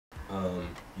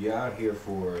You're out here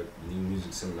for the new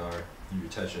music seminar. You were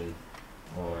touching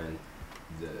on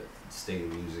the state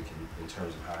of music in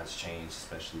terms of how it's changed,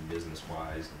 especially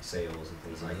business-wise and sales and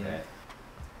things like that.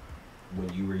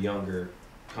 When you were younger,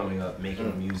 coming up,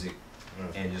 making music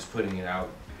and just putting it out,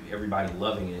 everybody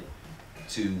loving it,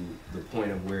 to the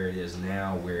point of where it is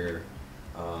now, where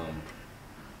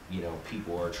you know,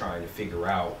 people are trying to figure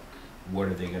out what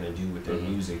are they going to do with their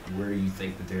music. Where do you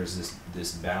think that there's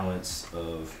this balance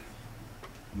of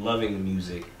loving the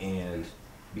music and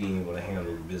being able to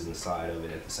handle the business side of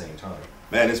it at the same time?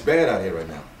 Man, it's bad out here right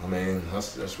now. I mean,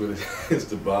 that's really it's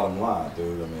the bottom line,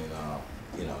 dude. I mean,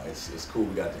 you know, it's cool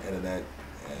we got the internet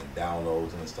and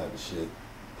downloads and this type of shit.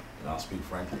 And I'll speak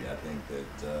frankly, I think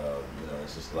that you know,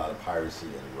 it's just a lot of piracy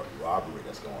and robbery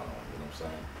that's going on. You know what I'm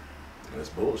saying? And it's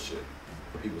bullshit.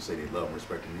 People say they love and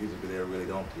respect the music, but they really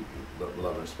don't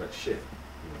love and respect shit.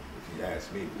 You know, if you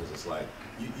ask me, because it's like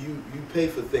you pay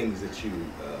for things that you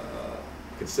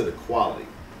consider quality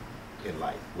in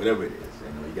life, whatever it is.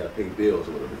 You know, you got to pay bills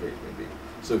or whatever the case may be.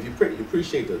 So if you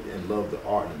appreciate and love the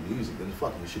art and the music, then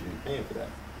fuck, you should be paying for that.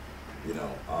 You know,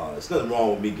 there's nothing wrong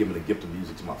with me giving a gift of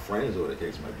music to my friends or whatever the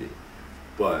case might be.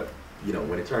 But you know,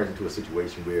 when it turns into a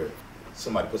situation where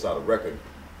somebody puts out a record,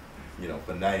 you know,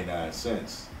 for 99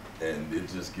 cents, and it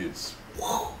just gets, you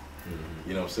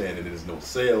know what I'm saying, and there's no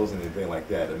sales and anything like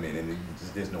that. I mean, and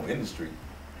there's no industry.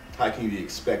 How can you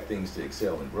expect things to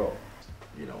excel and grow?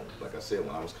 You know, like I said,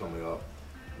 when I was coming up,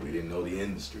 we didn't know the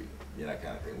industry, you know, that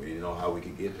kind of thing. We didn't know how we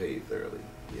could get paid thoroughly,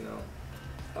 you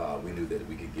know. We knew that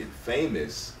we could get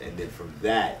famous, and then from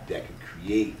that could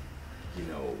create, you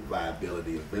know,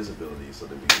 viability and visibility so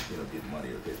that we could, you know, get money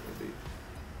or the case may be.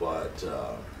 But,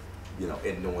 you know,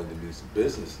 and knowing the music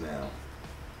business now,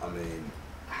 I mean,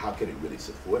 how can it really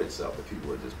support itself if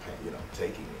people are just paying, you know,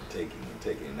 taking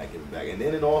and not giving back? And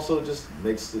then it also just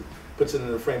puts it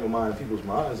in the frame of mind in people's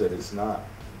minds that it's not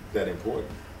that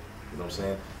important. You know what I'm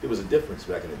saying? There was a difference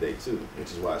back in the day too,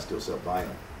 which is why I still sell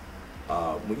vinyl.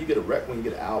 When you get a record, when you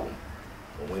get an album,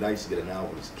 or when I used to get an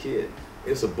album as a kid,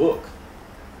 it's a book.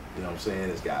 You know what I'm saying?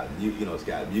 It's got, you know, it's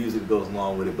got music that goes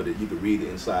along with it, but you can read the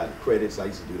inside the credits. I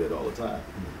used to do that all the time.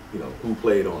 You know, who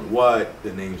played on what,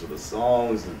 the names of the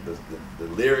songs, the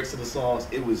lyrics of the songs.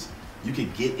 It was, you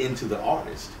could get into the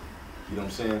artist. You know what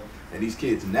I'm saying? And these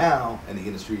kids now, and the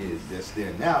industry that's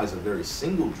there now, is a very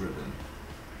single-driven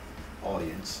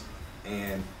audience,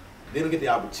 and they don't get the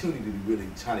opportunity to really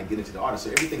try to get into the artist.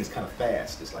 So everything is kind of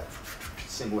fast. It's like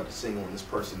single after single, and this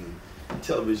person, and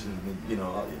television, and, you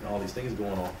know, all these things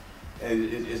going on,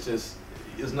 and it's just,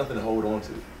 there's nothing to hold on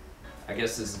to. I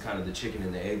guess this is kind of the chicken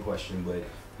and the egg question, but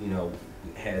you know,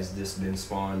 has this been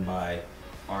spawned by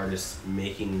artists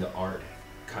making the art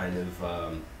kind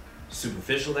of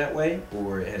superficial that way,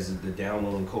 or has the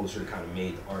downloading culture kind of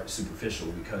made the art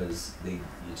superficial because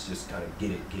it's just kind of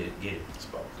get it? It's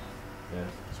both. Yeah.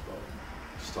 It's both.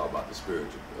 Just talk about the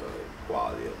spiritual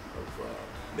quality of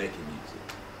making music.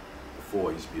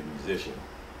 Before, he used to be a musician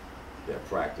that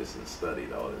practiced and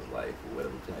studied all his life, or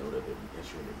whatever, playing whatever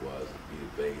instrument it was, be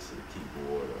the bass or the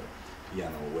keyboard or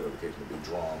piano or whatever the case may be,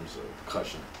 drums or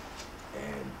percussion.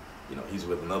 And you know, he's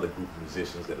with another group of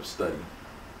musicians that have studied,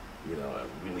 you know,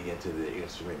 really into the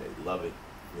instrument, they love it,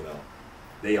 you know.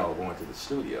 They all go into the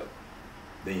studio.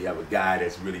 Then you have a guy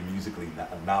that's really musically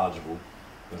knowledgeable,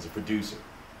 as a producer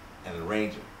and an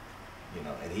arranger, you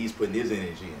know, and he's putting his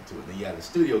energy into it. Then you have the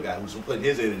studio guy who's putting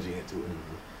his energy into it.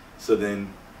 So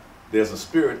then there's a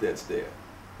spirit that's there,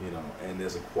 you know, and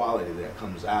there's a quality that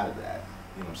comes out of that,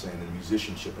 you know what I'm saying, the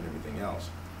musicianship and everything else.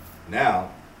 Now,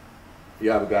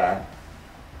 you have a guy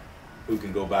who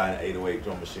can go buy an 808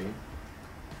 drum machine,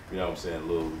 you know what I'm saying, a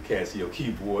little Casio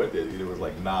keyboard that, you know, was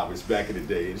like novice back in the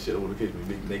day and shit, or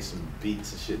occasionally make some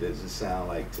beats and shit that just sound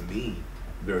like, to me,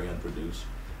 very unproduced,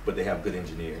 but they have good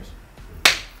engineers.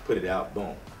 Put it out,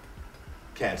 boom.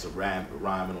 Cats are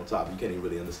rhyming on top. You can't even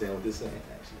really understand what they're saying,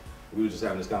 actually. We were just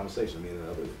having this conversation, me and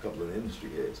a couple of industry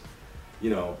heads.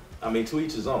 You know, I mean, to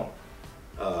each his own.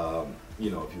 You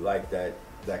know, if you like that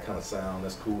kind of sound,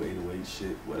 that's cool, 808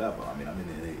 shit, whatever. I mean, I'm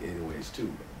in the 808s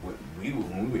too. But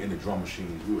when we were into drum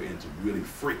machines, we were into really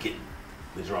freaking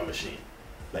the drum machine.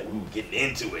 Like, we were getting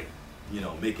into it, you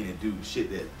know, making it do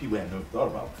shit that people had never thought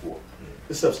about before.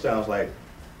 This stuff sounds like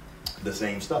the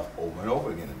same stuff over and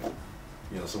over again to me.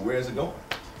 You know, so where is it going?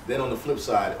 Then on the flip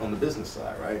side, on the business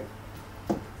side, right?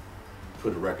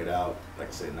 Put a record out, like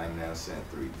I said, 99 cents,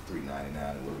 $3.99,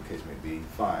 and whatever the case may be,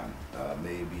 fine.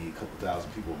 Maybe a couple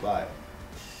thousand people buy it.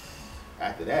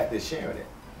 After that, they're sharing it.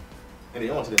 And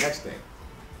they're on to the next thing.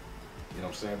 You know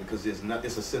what I'm saying? Because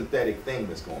it's a synthetic thing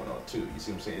that's going on too. You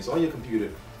see what I'm saying? It's on your computer,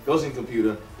 goes in your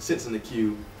computer, sits in the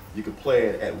queue, You could play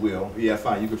it at will. Yeah,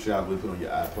 fine. You could travel, put on your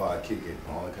iPod, kick it,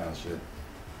 all that kind of shit.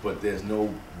 But there's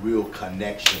no real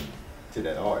connection to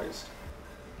that artist.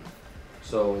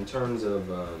 So in terms of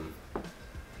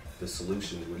the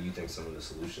solutions, what do you think some of the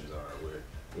solutions are? Were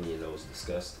any of those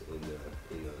discussed in the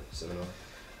seminar?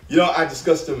 You know, I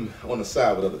discussed them on the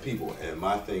side with other people, and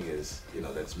my thing is, you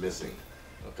know, that's missing,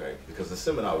 okay? Because the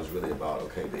seminar was really about,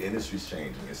 okay, the industry's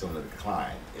changing, it's on the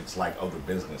decline. It's like other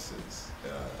businesses,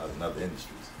 in other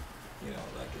industries. You know,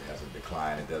 like it has a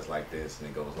decline, it does like this, and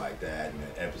it goes like that, and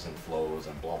it ebbs and flows,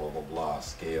 and blah, blah, blah, blah,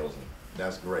 scales, and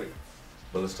that's great.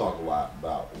 But let's talk about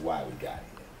why we got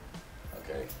here,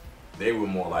 okay? They were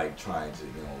more like trying to,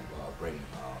 you know, bring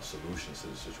solutions to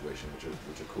the situation, which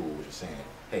are cool, which are saying,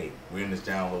 hey, we're in this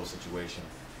download situation,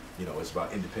 you know, it's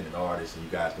about independent artists, and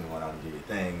you guys can go out and do your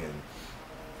thing, and,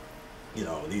 you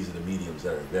know, these are the mediums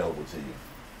that are available to you,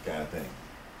 kind of thing.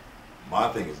 My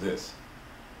thing is this,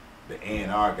 the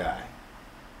A&R guy,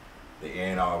 the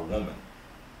A&R woman,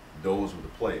 those were the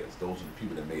players, those are the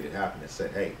people that made it happen, that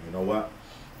said, hey, you know what,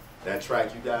 that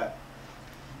track you got,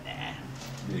 nah,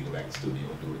 you need to go back to the studio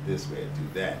and do it this way and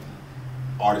do that.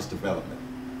 Artist development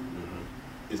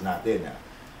is not there now.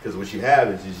 Because what you have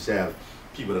is you just have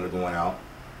people that are going out,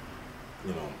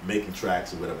 you know, making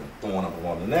tracks or whatever, and throwing them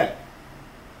along the net.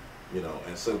 You know,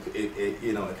 and so it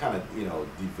you know, it kind of, you know,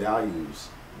 devalues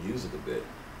music a bit,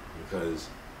 because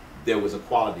there was a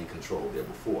quality control there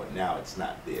before. Now it's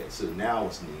not there. So now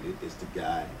what's needed is the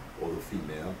guy or the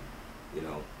female, you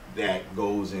know, that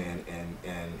goes in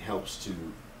and helps to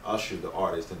usher the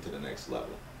artist into the next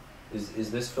level.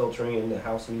 Is this filtering into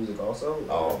house music also?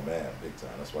 Oh man, big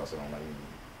time. That's why I said I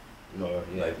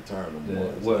don't like the term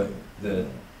no more.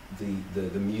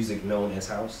 The music known as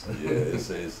house? Yeah,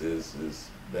 it's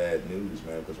bad news,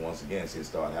 man, because once again, see, it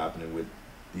started happening with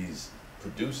these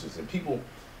producers and people,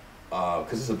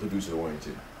 because it's a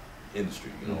producer-oriented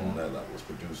industry, you know, on that level. It's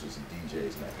producers and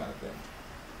DJs and that kind of thing.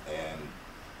 And,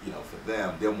 you know, for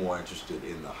them, they're more interested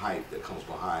in the hype that comes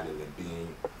behind it than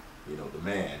being, you know, the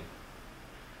man,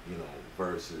 you know,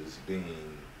 versus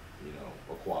being, you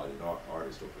know, a quality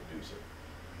artist or producer.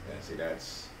 And see,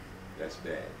 that's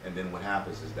bad. And then what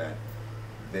happens is that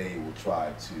they will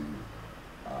try to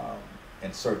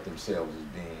insert themselves as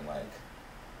being like,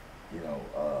 you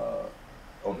know,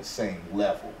 on the same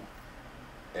level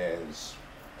as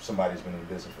somebody who's been in the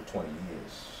business for 20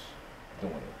 years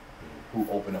doing it, who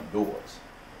open up doors.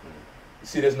 You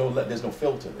see, there's no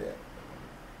filter there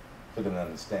for them to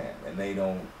understand, and they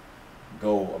don't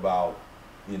go about,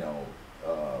 you know,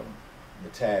 the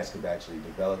task of actually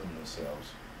developing themselves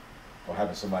or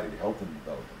having somebody to help them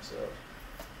develop themselves,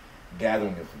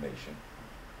 gathering information,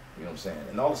 you know what I'm saying,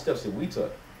 and all the steps that we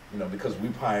took, you know, because we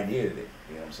pioneered it,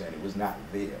 you know what I'm saying, it was not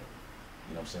there, you know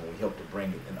what I'm saying, we helped to bring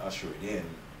it and usher it in,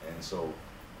 and so,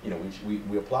 you know,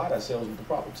 we applied ourselves with the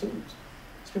proper tools.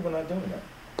 These people are not doing that.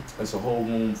 It's a whole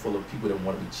room full of people that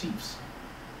want to be chiefs.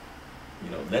 You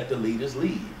know, let the leaders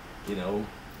lead. You know,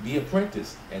 be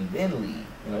apprenticed and then lead.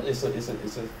 You know, it's a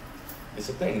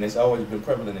thing, and it's always been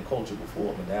prevalent in culture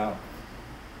before, but now,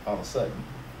 all of a sudden,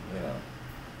 you know,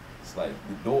 it's like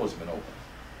the door's been open.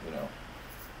 You know.